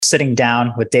sitting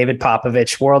down with David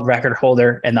Popovici, world record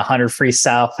holder in the 100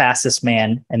 freestyle, fastest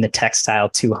man in the textile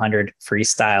 200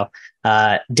 freestyle.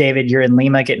 David, you're in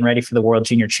Lima getting ready for the World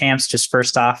Junior Champs. Just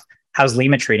first off, how's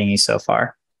Lima treating you so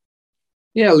far?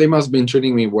 Yeah, Lima's been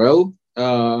treating me well.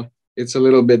 It's a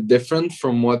little bit different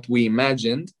from what we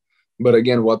imagined. But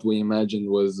again, what we imagined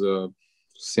was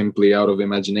simply out of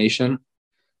imagination.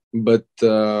 But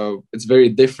it's very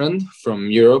different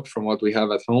from Europe, from what we have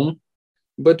at home.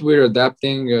 But we're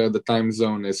adapting. The time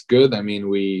zone is good. I mean,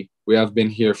 we have been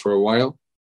here for a while,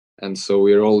 and so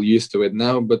we're all used to it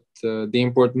now. But the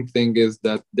important thing is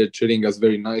that they're treating us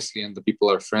very nicely, and the people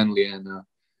are friendly. And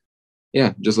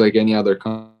yeah, just like any other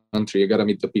country, you got to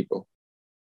meet the people.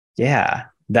 Yeah,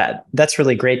 that's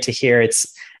really great to hear.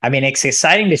 It's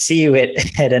exciting to see you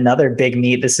at another big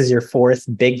meet. This is your fourth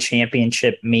big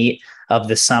championship meet of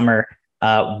the summer.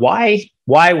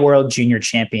 Why World Junior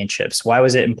Championships? Why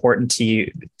was it important to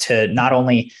you to not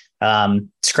only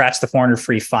scratch the 400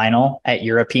 free final at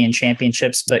European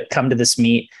Championships, but come to this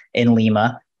meet in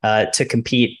Lima to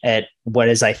compete at what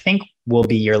is, I think, will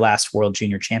be your last World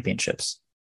Junior Championships?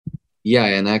 Yeah,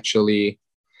 and actually,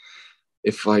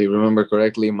 if I remember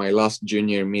correctly, my last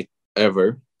junior meet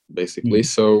ever, basically.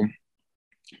 So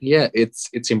yeah,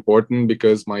 it's important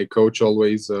because my coach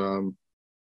always thought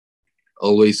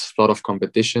of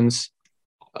competitions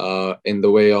in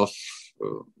the way of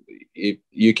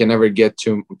you can never get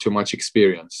too much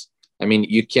experience. I mean,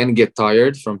 you can get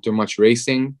tired from too much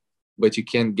racing, but you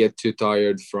can't get too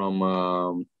tired from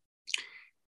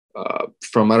I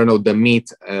don't know, the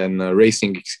meet and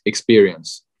racing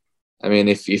experience. I mean,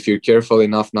 if you're careful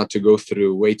enough not to go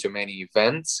through way too many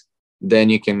events,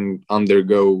 then you can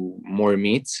undergo more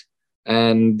meets.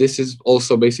 And this is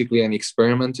also basically an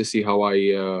experiment to see how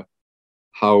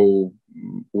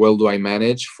well do I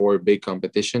manage for big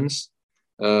competitions.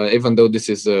 Even though this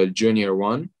is a junior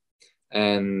one,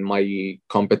 and my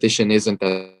competition isn't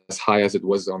as high as it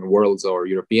was on Worlds or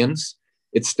Europeans,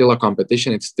 it's still a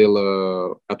competition. It's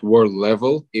still at world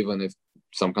level, even if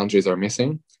some countries are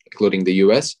missing, including the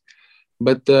US.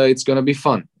 But it's going to be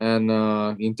fun. And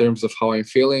in terms of how I'm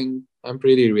feeling, I'm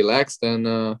pretty relaxed. And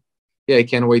yeah, I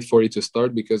can't wait for it to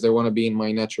start because I want to be in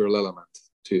my natural element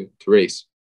to race.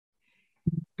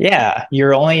 Yeah,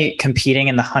 you're only competing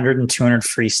in the 100 and 200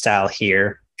 freestyle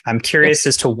here. I'm curious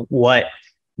as to what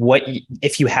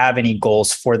if you have any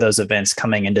goals for those events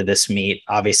coming into this meet,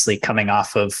 obviously coming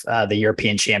off of the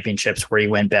European Championships where you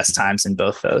win best times in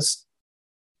both those.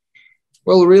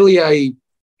 Well, really, I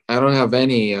don't have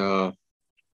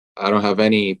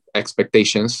any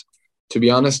expectations. To be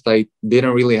honest, I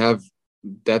didn't really have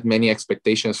that many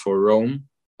expectations for Rome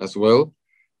as well.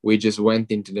 We just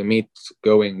went into the meet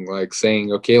going like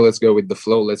saying, okay, let's go with the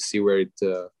flow. Let's see where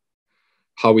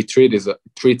how it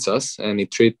treats us, and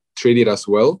it treated us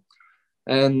well.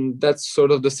 And that's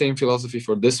sort of the same philosophy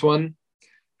for this one.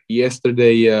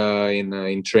 Yesterday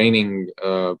in training,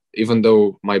 even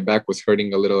though my back was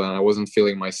hurting a little and I wasn't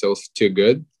feeling myself too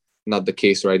good, not the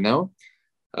case right now,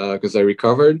 because I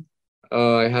recovered.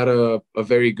 I had a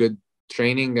very good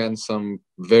training and some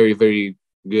very, very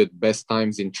good best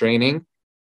times in training.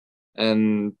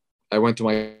 And I went to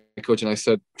my coach and I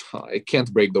said, I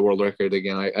can't break the world record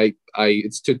again.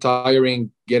 It's too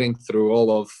tiring getting through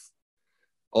all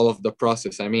of the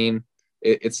process. I mean,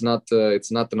 it's not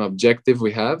an objective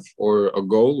we have or a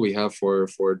goal we have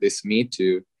for this meet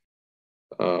to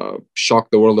shock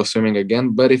the world of swimming again.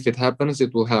 But if it happens,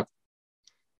 it will happen.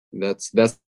 That's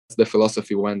the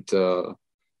philosophy went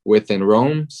with in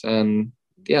Rome, and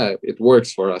yeah, it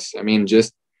works for us. I mean,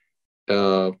 just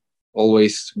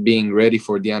always being ready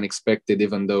for the unexpected,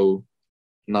 even though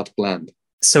not planned.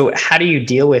 So how do you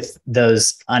deal with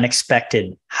those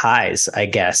unexpected highs? I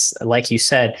guess, like you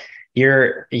said,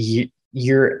 you're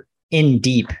in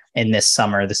deep in this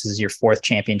summer. This is your fourth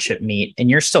championship meet, and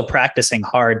you're still practicing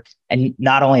hard. And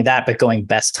not only that, but going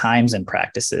best times in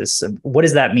practices. So what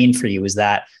does that mean for you? Is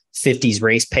that 50s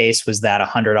race pace? Was that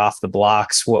 100 off the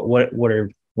blocks?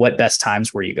 What best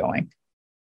times were you going?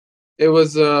 It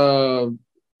was,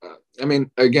 I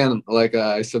mean, again, like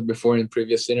I said before in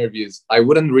previous interviews, I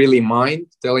wouldn't really mind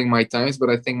telling my times, but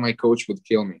I think my coach would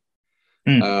kill me.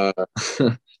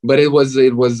 But it was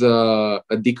a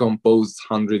decomposed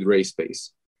 100 race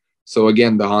pace. So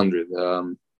again, the 100.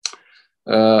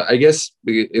 I guess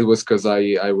it was because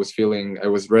I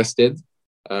was rested.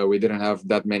 We didn't have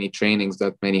that many trainings,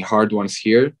 that many hard ones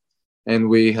here. And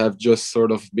we have just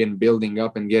sort of been building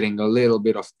up and getting a little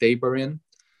bit of taper in.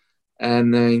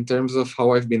 And in terms of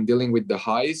how I've been dealing with the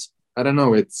highs, I don't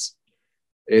know. It's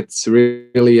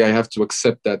really, I have to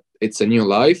accept that it's a new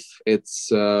life.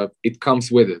 It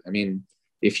comes with it. I mean,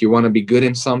 if you want to be good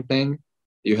in something,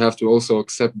 you have to also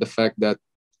accept the fact that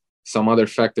some other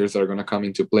factors are going to come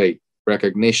into play.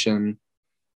 Recognition,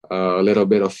 a little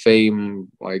bit of fame,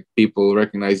 like people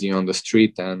recognize you on the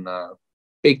street, and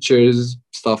pictures,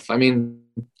 stuff. I mean,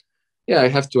 yeah, I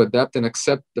have to adapt and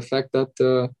accept the fact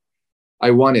that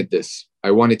I wanted this.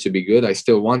 I wanted to be good. I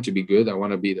still want to be good. I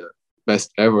want to be the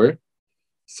best ever.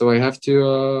 So I have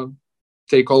to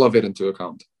take all of it into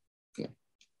account. Yeah.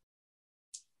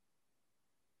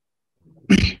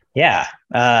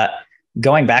 Yeah.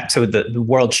 Going back to the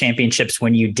World Championships,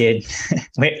 when you did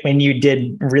when you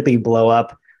did really blow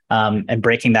up and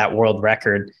breaking that world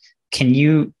record, can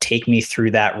you take me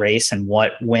through that race and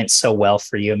what went so well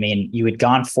for you? I mean, you had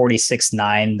gone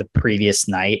 46.9 the previous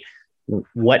night.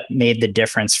 What made the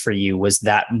difference for you? Was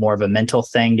that more of a mental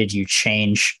thing? Did you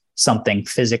change something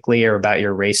physically or about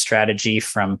your race strategy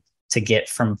to get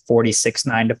from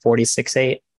 46.9 to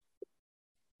 46.8?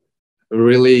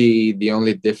 Really, the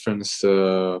only difference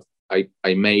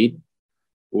I made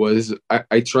was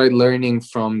I tried learning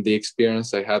from the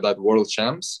experience I had at World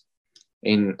Champs.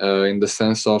 In the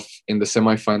sense of, in the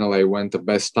semifinal I went the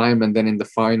best time, and then in the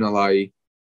final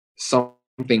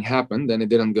something happened and it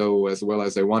didn't go as well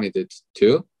as I wanted it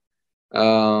to.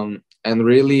 And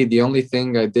really the only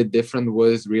thing I did different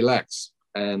was relax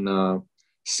and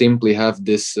simply have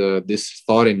this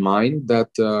thought in mind that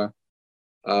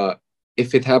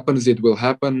if it happens, it will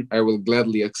happen. I will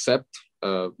gladly accept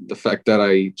the fact that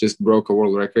I just broke a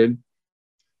world record.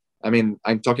 I mean,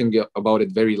 I'm talking about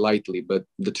it very lightly, but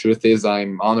the truth is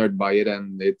I'm honored by it,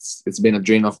 and it's been a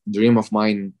dream of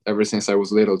mine ever since I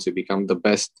was little to become the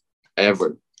best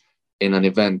ever in an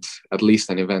event, at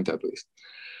least. And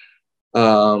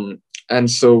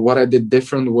so what I did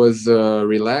different was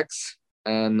relax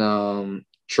and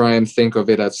try and think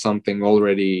of it as something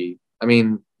already. I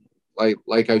mean,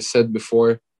 like I've said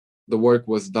before, the work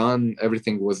was done,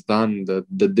 everything was done,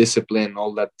 the discipline,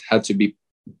 all that had to be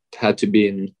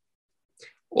in.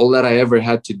 All that I ever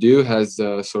had to do has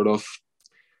sort of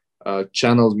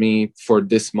channeled me for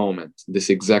this moment, this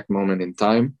exact moment in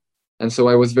time. And so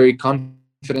I was very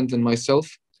confident in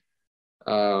myself.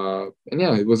 And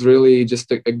yeah, it was really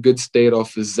just a good state of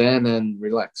zen and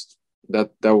relaxed.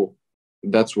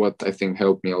 That's what I think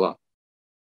helped me a lot.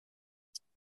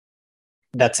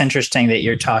 That's interesting that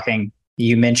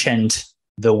you mentioned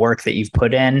the work that you've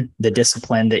put in, the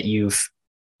discipline that you've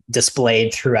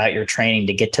displayed throughout your training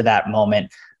to get to that moment.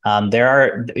 There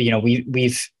are,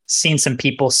 we've seen some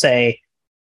people say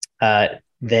that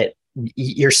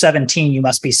you're 17, you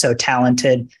must be so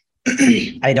talented.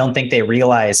 I don't think they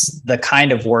realize the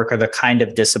kind of work or the kind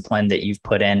of discipline that you've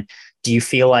put in. Do you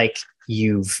feel like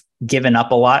you've given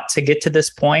up a lot to get to this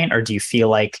point, or do you feel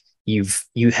like you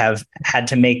have had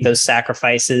to make those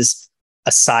sacrifices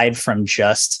aside from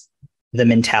just the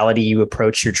mentality you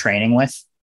approach your training with?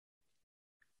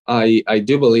 I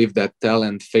do believe that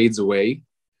talent fades away,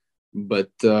 but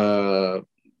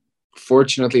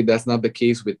fortunately that's not the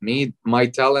case with me. My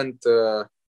talent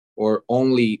or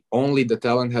only the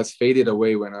talent has faded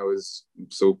away when I was,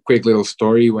 so quick little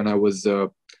story, when I was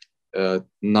 9,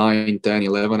 10,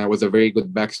 11, I was a very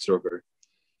good backstroker.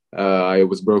 I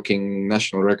was breaking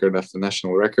national record after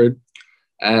national record,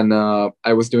 and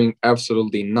I was doing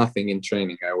absolutely nothing in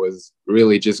training. I was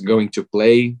really just going to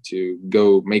play, to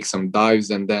go make some dives,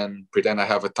 and then pretend I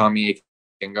have a tummy ache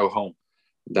and go home.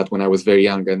 That when I was very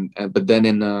young, but then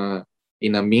in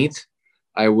a meet,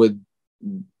 I would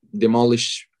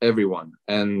demolish everyone,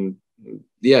 and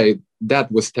yeah,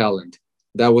 that was talent.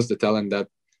 That was the talent that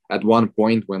at one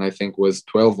point, when I think was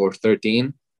 12 or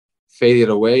 13, faded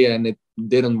away, and it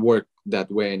didn't work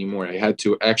that way anymore. I had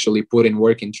to actually put in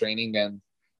work in training and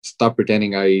stop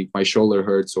pretending my shoulder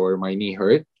hurts or my knee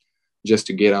hurt just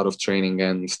to get out of training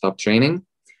and stop training.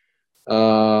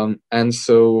 And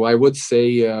so I would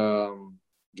say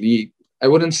I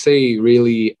wouldn't say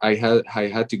really I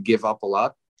had to give up a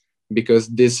lot, because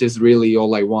this is really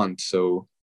all I want. So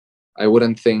I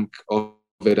wouldn't think of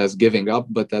it as giving up,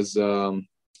 but as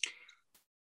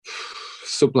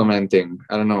supplementing.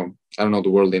 I don't know the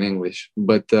word in English,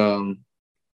 but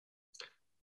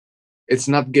it's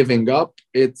not giving up,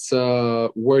 it's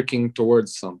working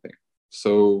towards something.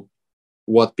 So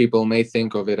what people may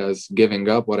think of it as giving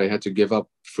up, what I had to give up,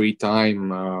 free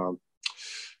time, a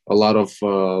lot of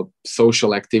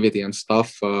social activity and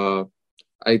stuff,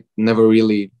 I never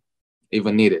really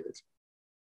even needed it.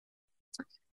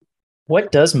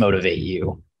 What does motivate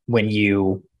you when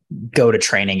you go to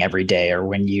training every day, or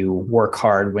when you work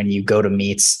hard, when you go to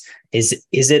meets? Is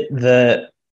it the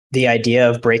idea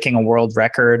of breaking a world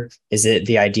record? Is it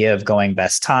the idea of going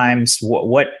best times?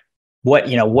 What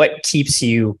what keeps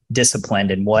you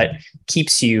disciplined and what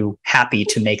keeps you happy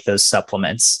to make those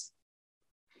supplements?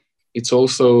 It's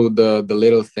also the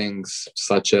little things,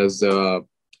 such as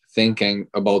thinking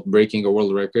about breaking a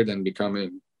world record and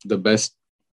becoming the best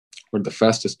or the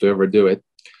fastest to ever do it.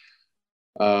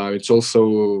 It's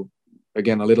also,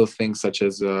 again, a little thing such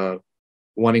as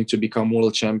wanting to become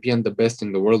world champion, the best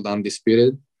in the world,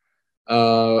 undisputed.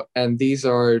 And these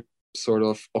are sort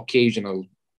of occasional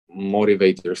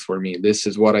motivators for me. This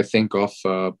is what I think of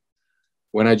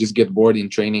when I just get bored in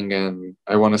training and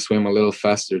I want to swim a little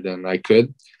faster than I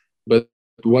could. But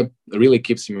what really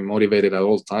keeps me motivated at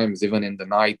all times, even in the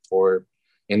night or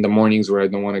in the mornings where I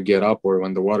don't want to get up, or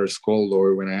when the water's cold,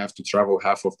 or when I have to travel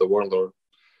half of the world, or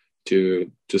to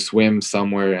swim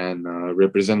somewhere and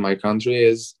represent my country,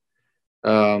 is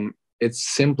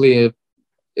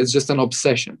it's just an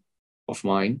obsession of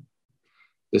mine.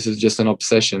 This is just an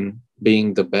obsession,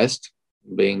 being the best,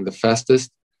 being the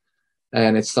fastest,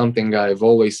 and it's something I've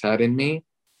always had in me.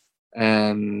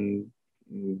 And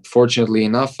fortunately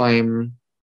enough, I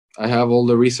have all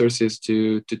the resources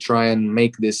to try and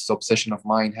make this obsession of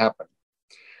mine happen.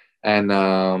 And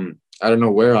I don't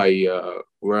know where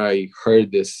I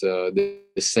heard this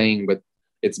saying, but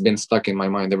it's been stuck in my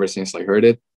mind ever since I heard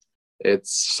it.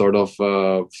 It's sort of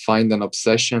find an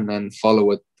obsession and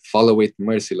follow it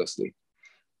mercilessly.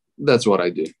 That's what I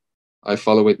do. I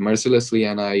follow it mercilessly,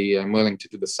 and I am willing to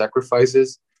do the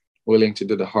sacrifices, willing to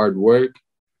do the hard work,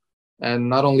 and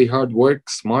not only hard work,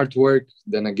 smart work.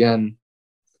 Then again,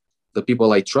 the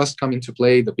people I trust come into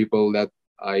play, the people that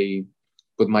I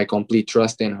put my complete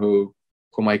trust in, whom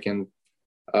I can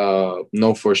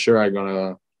know for sure are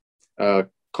gonna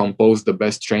compose the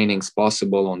best trainings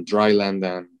possible on dry land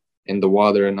and in the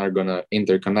water, and are gonna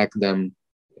interconnect them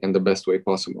in the best way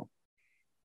possible.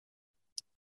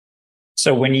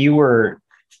 So when you were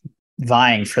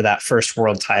vying for that first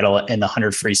world title in the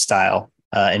 100 freestyle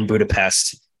in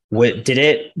Budapest, did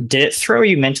it throw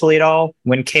you mentally at all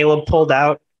when Caeleb pulled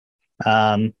out?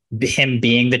 Him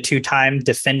being the two-time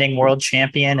defending world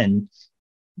champion, and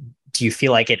do you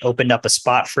feel like it opened up a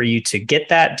spot for you to get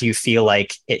that? Do you feel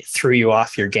like it threw you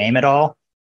off your game at all?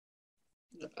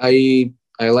 I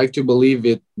like to believe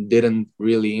it didn't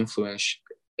really influence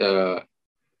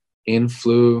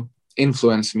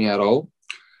me at all.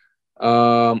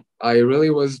 I really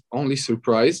was only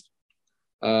surprised,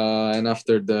 and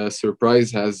after the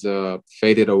surprise has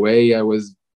faded away, I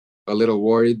was a little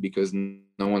worried because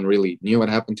no one really knew what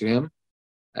happened to him,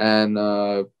 and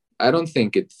I don't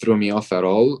think it threw me off at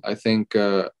all. I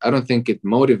don't think it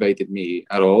motivated me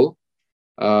at all.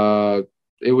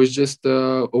 It was just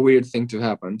a weird thing to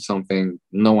happen, something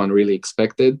no one really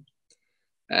expected.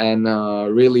 And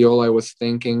really all I was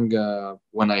thinking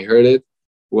when I heard it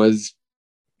was,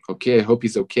 okay, I hope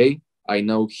he's okay. I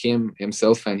know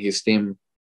himself and his team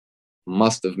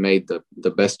must have made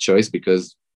the best choice,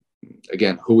 because,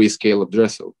 again, who is Caeleb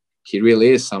Dressel? He really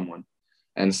is someone.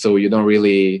 And so you don't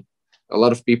really, a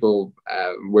lot of people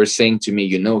were saying to me,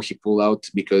 he pulled out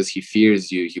because he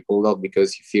fears you. He pulled out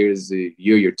because he fears you.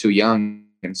 You're too young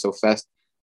and so fast.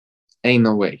 Ain't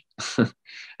no way.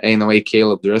 Ain't no way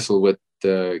Caeleb Dressel would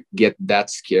get that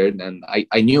scared. And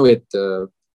I knew it.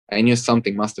 I knew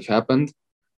something must have happened,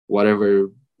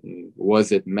 whatever,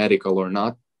 was it medical or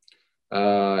not.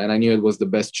 And I knew it was the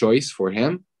best choice for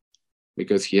him,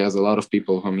 because he has a lot of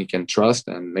people whom he can trust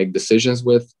and make decisions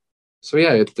with. So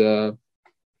yeah,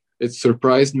 it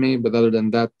surprised me, but other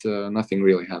than that, nothing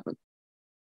really happened.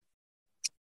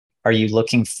 Are you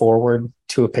looking forward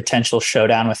to a potential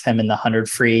showdown with him in the 100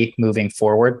 free moving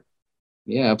forward?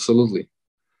 Yeah, absolutely.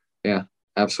 Yeah,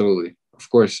 absolutely. Of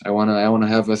course, I wanna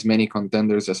have as many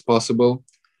contenders as possible.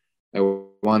 I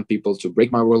want people to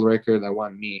break my world record. I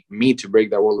want me to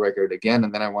break that world record again,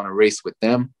 and then I want to race with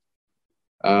them.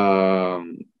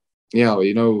 In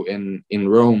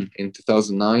Rome in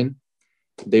 2009,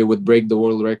 they would break the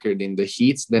world record in the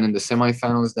heats, then in the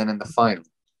semifinals, then in the final.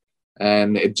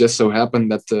 And it just so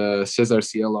happened that Cesar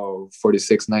Cielo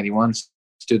 46.91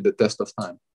 stood the test of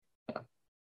time.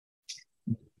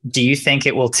 Do you think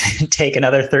it will take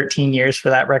another 13 years for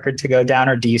that record to go down,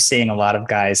 or do you see a lot of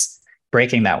guys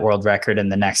breaking that world record in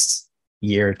the next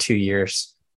year, 2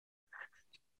 years?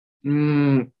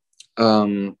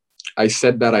 I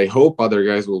said that I hope other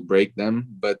guys will break them,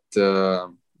 but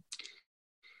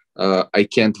I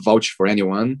can't vouch for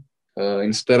anyone.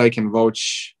 Instead, I can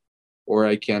vouch, or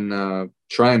I can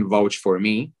try and vouch for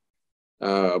me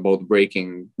about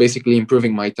basically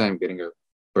improving my time, getting a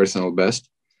personal best,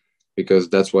 because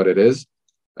that's what it is.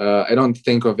 I don't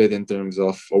think of it in terms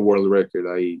of a world record.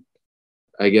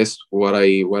 I guess what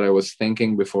I was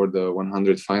thinking before the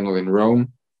 100 final in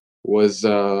Rome was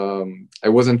I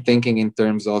wasn't thinking in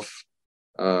terms of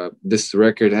this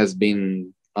record has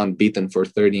been unbeaten for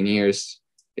 13 years.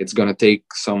 It's gonna take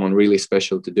someone really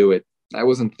special to do it. I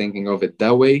wasn't thinking of it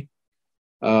that way.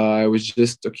 I was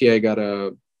just okay.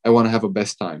 I want to have a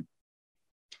best time,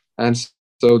 and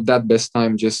so that best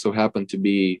time just so happened to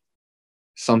be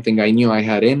something I knew I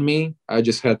had in me. I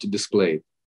just had to display it,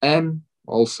 and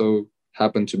also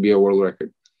happened to be a world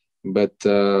record. But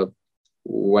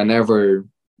whenever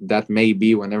that may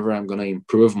be, whenever I'm gonna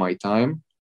improve my time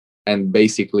and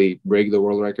basically break the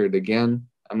world record again,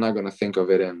 I'm not gonna think of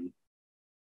it in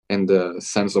the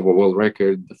sense of a world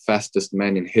record, the fastest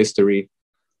man in history.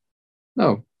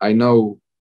 No,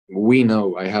 we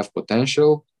know I have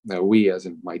potential. We, as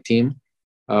in my team,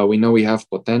 we know we have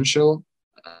potential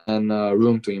and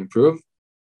room to improve.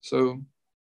 So,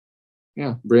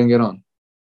 yeah, bring it on.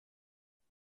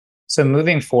 So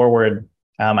moving forward,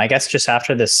 I guess just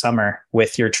after this summer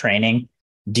with your training,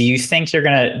 do you think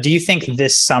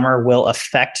this summer will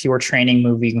affect your training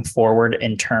moving forward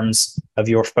in terms of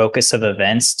your focus of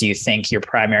events? Do you think your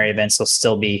primary events will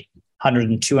still be 100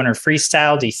 and 200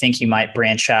 freestyle? Do you think you might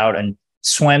branch out and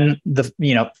swim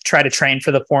try to train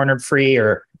for the 400 free,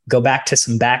 or go back to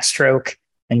some backstroke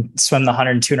and swim the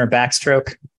 100 and 200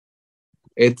 backstroke?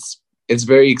 It's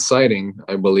very exciting.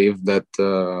 I believe that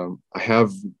I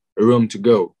have room to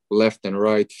go left and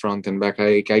right, front and back.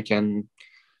 I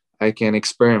can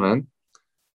experiment.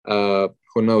 Who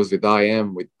knows, with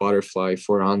IM, with butterfly,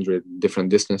 400, different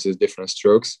distances, different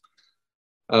strokes.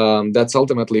 That's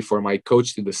ultimately for my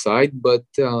coach to decide, but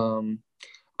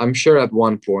I'm sure at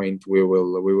one point we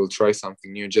will try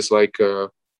something new, just like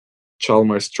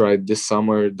Chalmers tried this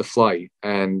summer the fly,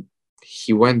 and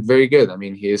he went very good. I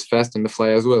mean, he is fast in the fly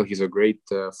as well. He's a great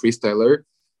freestyler.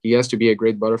 He has to be a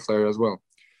great butterflyer as well.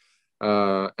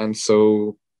 And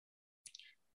so,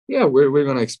 yeah, we're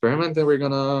gonna experiment and we're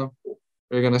gonna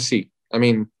see. I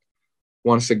mean,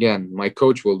 once again, my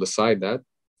coach will decide that,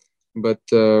 but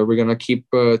we're gonna keep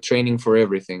training for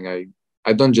everything.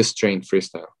 I don't just train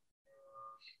freestyle.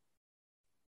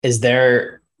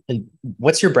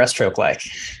 What's your breaststroke like?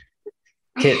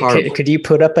 Could you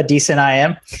put up a decent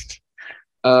IM?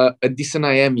 A decent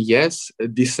IM, yes. A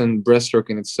decent breaststroke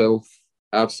in itself,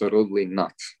 absolutely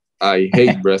not. I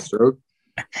hate breaststroke.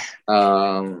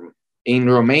 In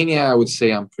Romania, I would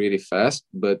say I'm pretty fast,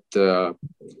 but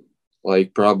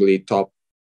like probably top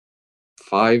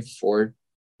 5, 4,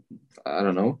 I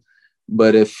don't know.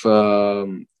 But if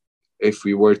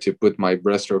we were to put my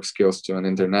breaststroke skills to an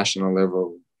international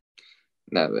level,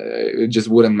 it just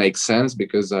wouldn't make sense,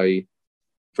 because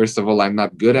first of all, I'm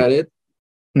not good at it.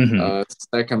 Mm-hmm.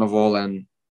 Second of all, and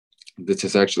this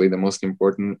is actually the most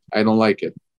important, I don't like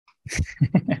it.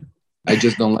 I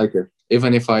just don't like it.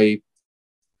 Even if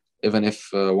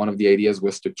one of the ideas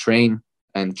was to train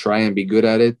and try and be good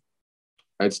at it,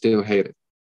 I'd still hate it.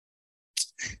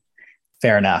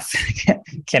 Fair enough.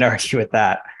 Can't argue with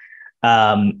that.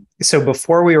 So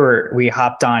before we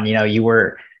hopped on,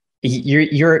 you've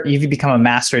become a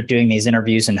master at doing these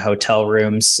interviews in hotel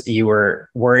rooms. You were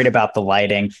worried about the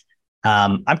lighting.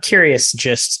 I'm curious,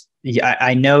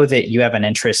 I know that you have an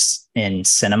interest in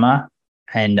cinema,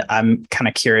 and I'm kind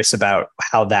of curious about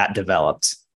how that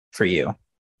developed for you.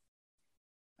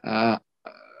 I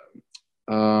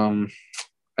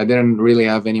didn't really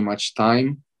have any much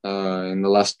time in the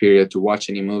last period to watch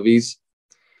any movies.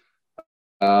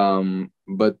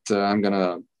 But I'm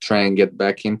gonna try and get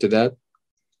back into that,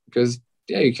 because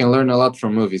you can learn a lot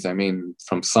from movies. I mean,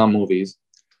 from some movies.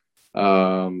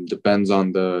 Depends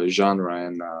on the genre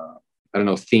and I don't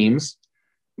know, themes.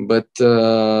 But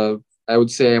I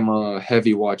would say I'm a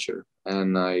heavy watcher,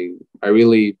 and I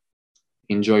really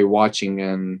enjoy watching,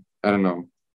 and I don't know,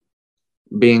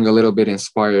 being a little bit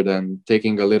inspired and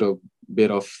taking a little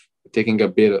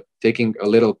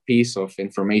piece of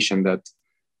information that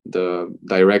the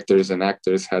directors and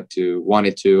actors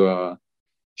wanted to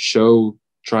show,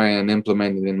 try and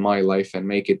implement it in my life and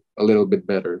make it a little bit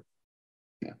better.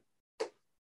 Yeah.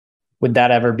 Would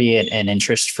that ever be an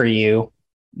interest for you,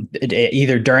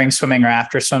 either during swimming or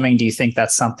after swimming? Do you think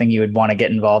that's something you would want to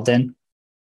get involved in?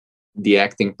 The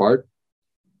acting part?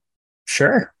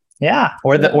 Sure. Yeah.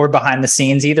 Or behind the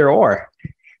scenes, either or.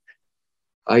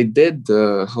 I did,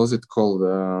 how's it called?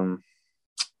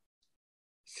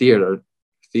 Theater.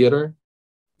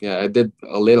 Yeah, I did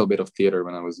a little bit of theater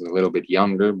when I was a little bit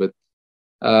younger, but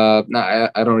no,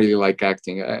 I don't really like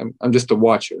acting. I'm just a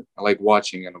watcher. I like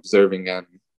watching and observing and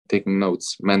taking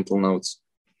notes, mental notes.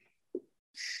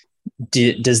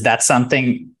 Is that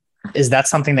something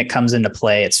that comes into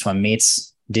play at swim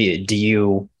meets? Do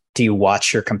you Do you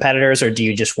watch your competitors, or do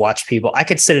you just watch people? I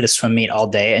could sit at a swim meet all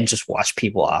day and just watch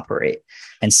people operate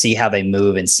and see how they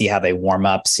move and see how they warm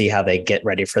up, see how they get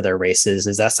ready for their races.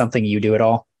 Is that something you do at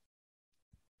all?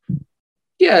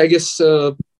 Yeah, I guess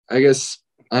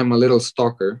I'm a little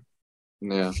stalker.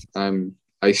 Yeah,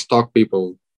 I stalk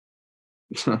people,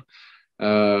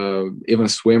 even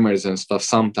swimmers and stuff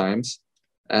sometimes.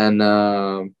 And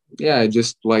yeah, I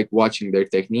just like watching their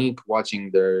technique,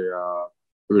 watching their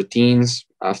routines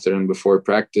after and before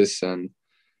practice, and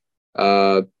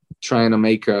uh, trying to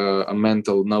make a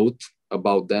mental note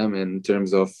about them in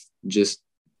terms of just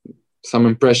some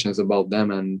impressions about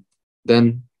them, and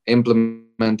then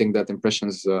implementing that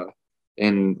impressions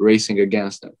in racing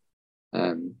against them,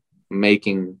 and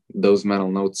making those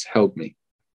mental notes help me.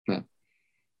 Yeah.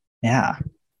 Yeah.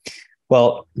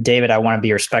 Well, David, I want to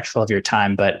be respectful of your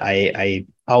time, but I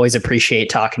always appreciate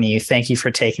talking to you. Thank you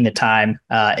for taking the time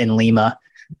in Lima.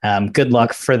 Good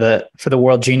luck for the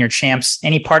World Junior Champs.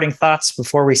 Any parting thoughts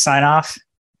before we sign off?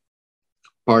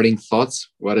 Parting thoughts?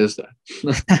 What is that?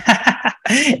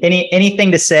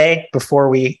 Anything to say before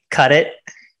we cut it?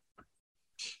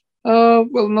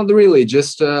 Well, not really.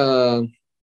 Just to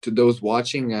those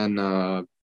watching, and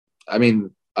I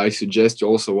mean, I suggest you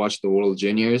also watch the World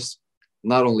Juniors,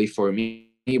 not only for me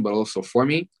but also for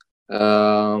me.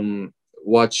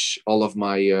 Watch all of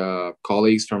my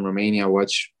colleagues from Romania.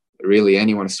 Watch really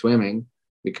anyone swimming,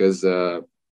 because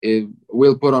it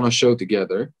will put on a show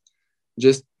together.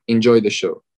 Just enjoy the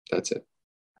show. That's it.